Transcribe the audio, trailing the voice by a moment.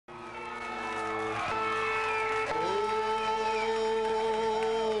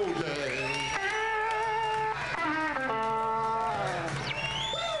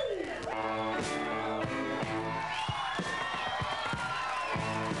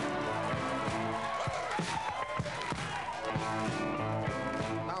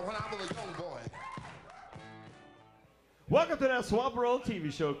to that SWAMP001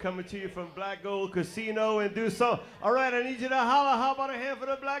 TV show coming to you from Black Gold Casino in Dusson. All right, I need you to holler. How about a hand for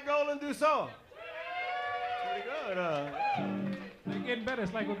the Black Gold in Dusson? Pretty good. They're getting better.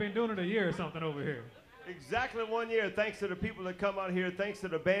 It's like we've been doing it a year or something over here. Exactly 1 year. Thanks to the people that come out here. Thanks to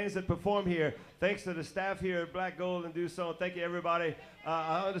the bands that perform here. Thanks to the staff here at Black Gold and Dusson. Thank you, everybody.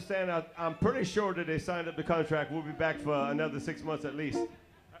 I understand. I'm pretty sure that they signed up the contract. We'll be back for another 6 months at least.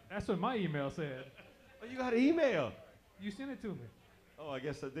 That's what my email said. Oh, you got an email? You sent it to me. Oh, I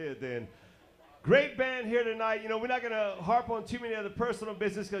guess I did then. Great band here tonight. You know, we're not going to harp on too many of the personal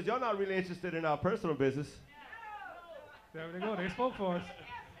business because y'all not really interested in our personal business. There they go. They spoke for us.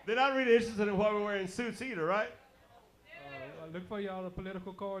 They're not really interested in why we're wearing suits either, right? Look for y'all the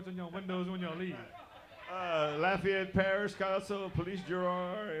political cards on your windows when y'all leave. Lafayette Parish Council, Police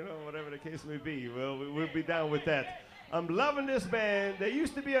Juror, you know, whatever the case may be. Well, we'll be down with that. I'm loving this band. There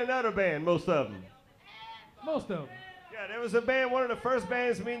used to be another band, most of them. Most of them. Yeah, there was a band, one of the first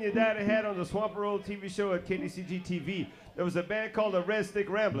bands me and your daddy had on the SWAMP001 TV show at KDCG TV. There was a band called the Red Stick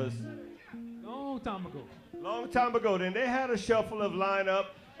Ramblers. Long time ago. Long time ago. Then they had a shuffle of lineup.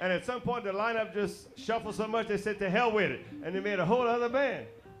 And at some point, the lineup just shuffled so much, they said, to hell with it. And they made a whole other band.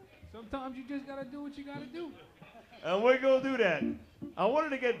 Sometimes you just got to do what you got to do. And we're going to do that. I wanted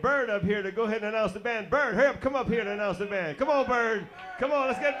to get Bird up here to go ahead and announce the band. Bird, hurry up, come up here to announce the band. Come on, Bird. Come on,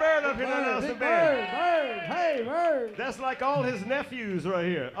 let's get Bird up here to announce the band. Bird, hey, Bird. That's like all his nephews right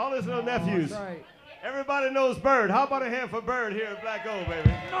here. All his little nephews. That's right. Everybody knows Bird. How about a hand for Bird here at Black Gold,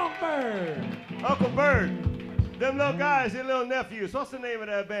 baby? No Bird. Uncle Bird. Them little guys, your little nephews. What's the name of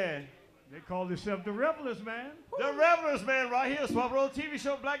that band? They call themselves the Revelers, man. The Revelers, man, right here. SWAMP001 TV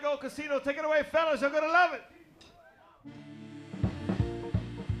show, Black Gold Casino. Take it away, fellas. You're going to love it.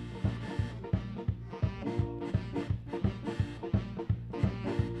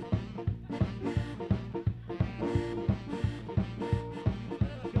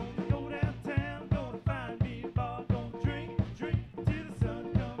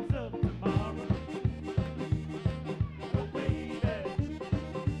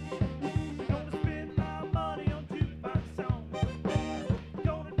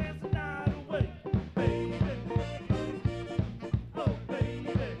 Baby.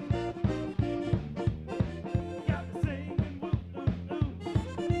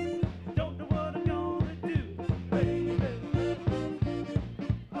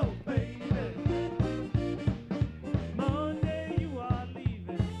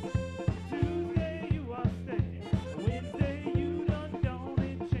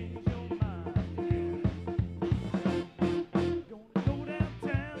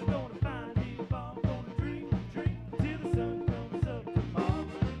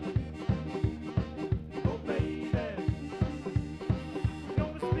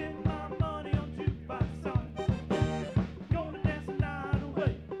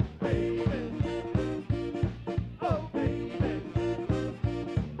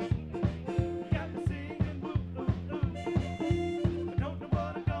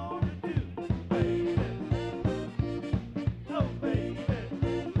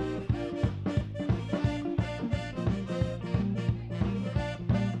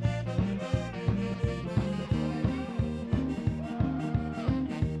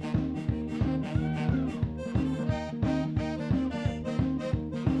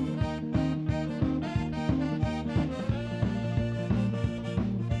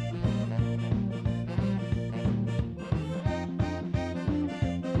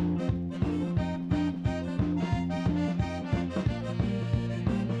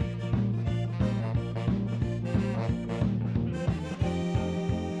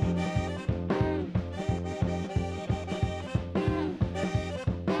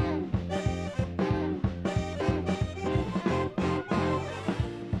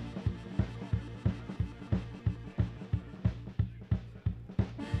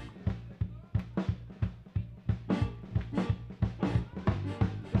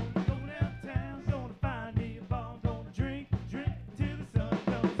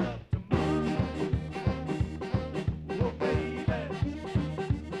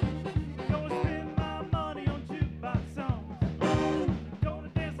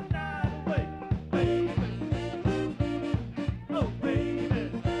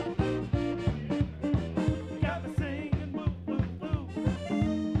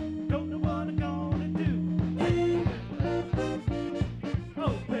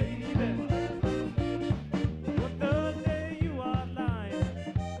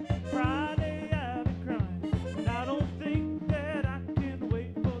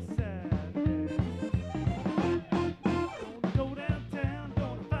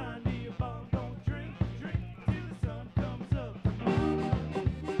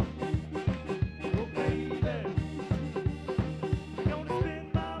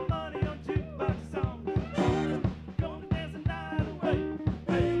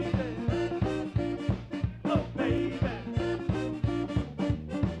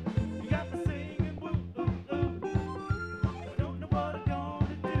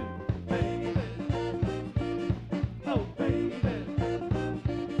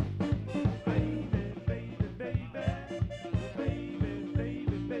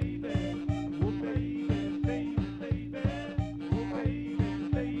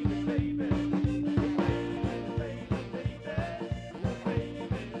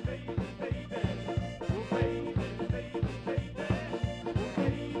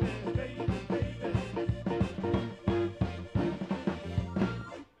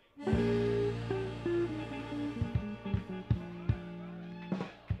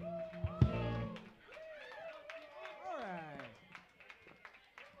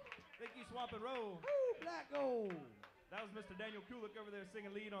 sing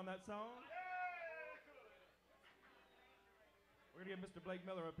a lead on that song? We're going to get Mr. Blake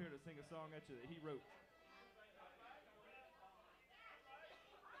Miller up here to sing a song at you that he wrote.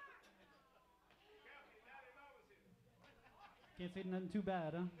 Can't say nothing too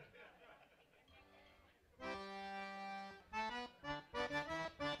bad, huh?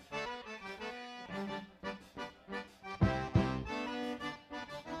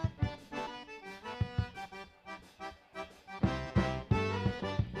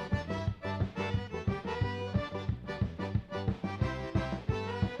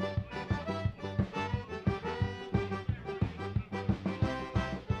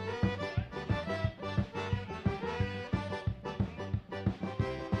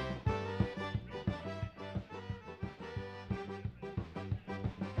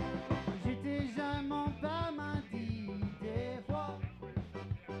 J'étais jeune, mon père m'a dit des fois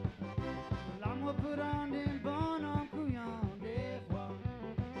l'amour peut rendre un bon en couillant des fois.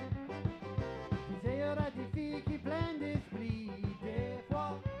 Tu sais, y aura des filles qui pleines d'esprit des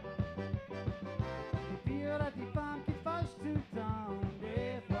fois. Et puis y aura des femmes qui fâchent tout le temps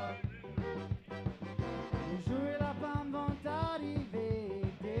des fois. Les jours et la femme vont arriver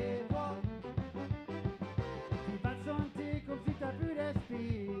des fois. Tu vas te sentir comme si t'as plus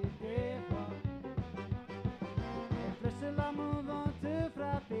d'esprit. L'amour va te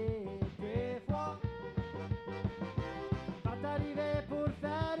frapper des fois. Va t'arriver pour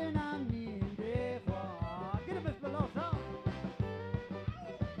faire une amie des fois. Get a bit below ça.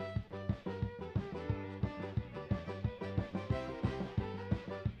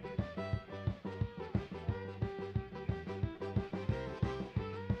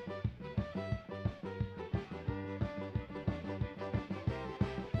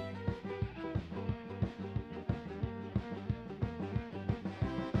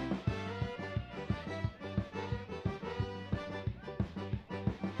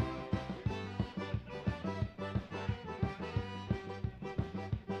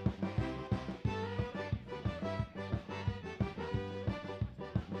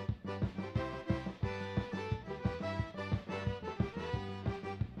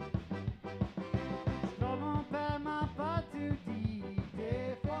 Mon père m'a pas tout dit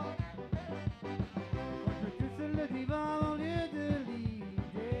des fois. Moi je peux tout sur le divan au lieu de lit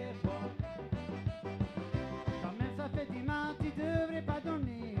des fois. Quand même ça fait du mal, tu devrais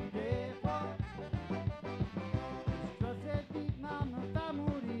pardonner des fois. Je dois cette vie me faire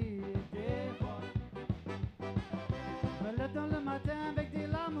mourir des fois. Me lève dans le matin avec des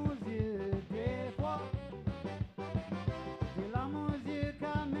larmes aux yeux des fois. Des larmes aux yeux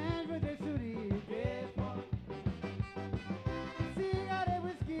quand même je veux des sourires des fois.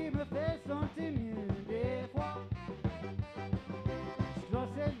 Me fait sentir mieux des fois. Je dois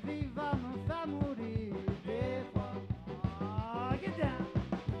cette vie va me faire mourir des fois. Ah, get down.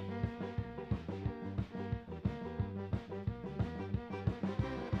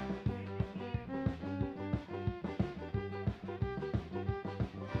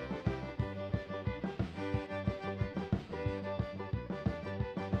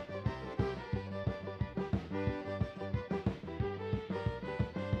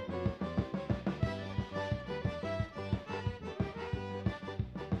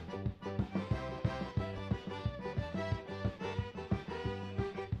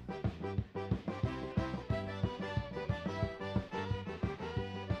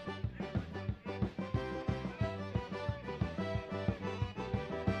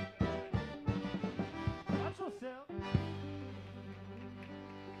 Watch yourself.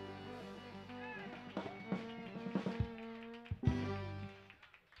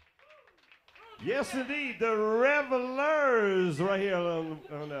 Yes, indeed, the Revelers right here on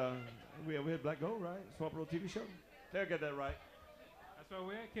we had Black Gold, right? SWAMP001 TV show. Did I get that right? That's why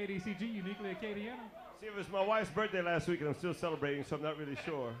we're at KDCG, uniquely Acadiana. See, it was my wife's birthday last week, and I'm still celebrating, so I'm not really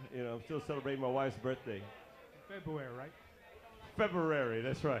sure. You know, I'm still celebrating my wife's birthday. February, right? February,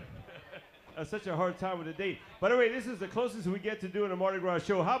 that's right. That's such a hard time with the date. By the way, this is the closest we get to doing a Mardi Gras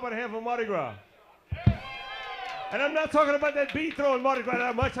show. How about half a Mardi Gras? And I'm not talking about that beat throwing Mardi Gras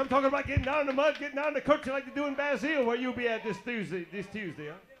that much. I'm talking about getting down in the mud, getting down in the country like they do in Basile, where you'll be at this Tuesday,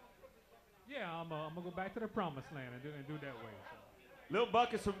 huh? Yeah, I'm gonna go back to the promised land and do it that way. So. Little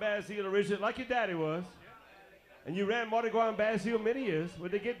Buckets from Basile originally, like your daddy was. And you ran Mardi Gras in Basile many years, where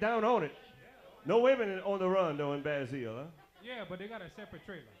they get down on it. No women on the run, though, in Basile, huh? Yeah, but they got a separate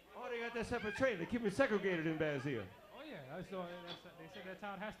trailer. Oh, they got that separate trailer. They keep it segregated in Basile. Oh, yeah. They said that's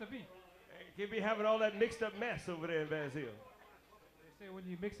how it has to be. They can't be having all that mixed up mess over there in Basile. They say when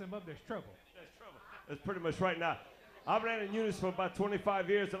you mix them up, there's trouble. That's trouble. That's pretty much right now. I've ran in units for about 25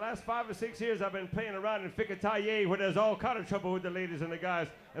 years. The last 5 or 6 years, I've been playing around in Ficataye where there's all kind of trouble with the ladies and the guys.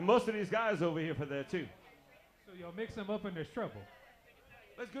 And most of these guys over here for that, too. So y'all mix them up and there's trouble.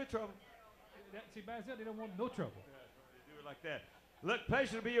 That's good trouble. See, back there, they don't want no trouble. They do it like that. Look,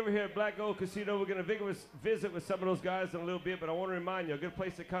 pleasure to be over here at Black Gold Casino. We're going to visit with some of those guys in a little bit, but I want to remind you, a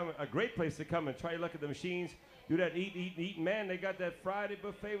great place to come and try your luck at the machines. Do that eat. Man, they got that Friday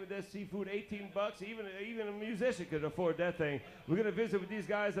buffet with that seafood, $18. Even a musician could afford that thing. We're going to visit with these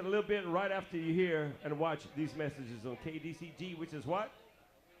guys in a little bit right after you hear and watch these messages on KDCG, which is what?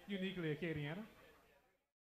 Uniquely Acadiana.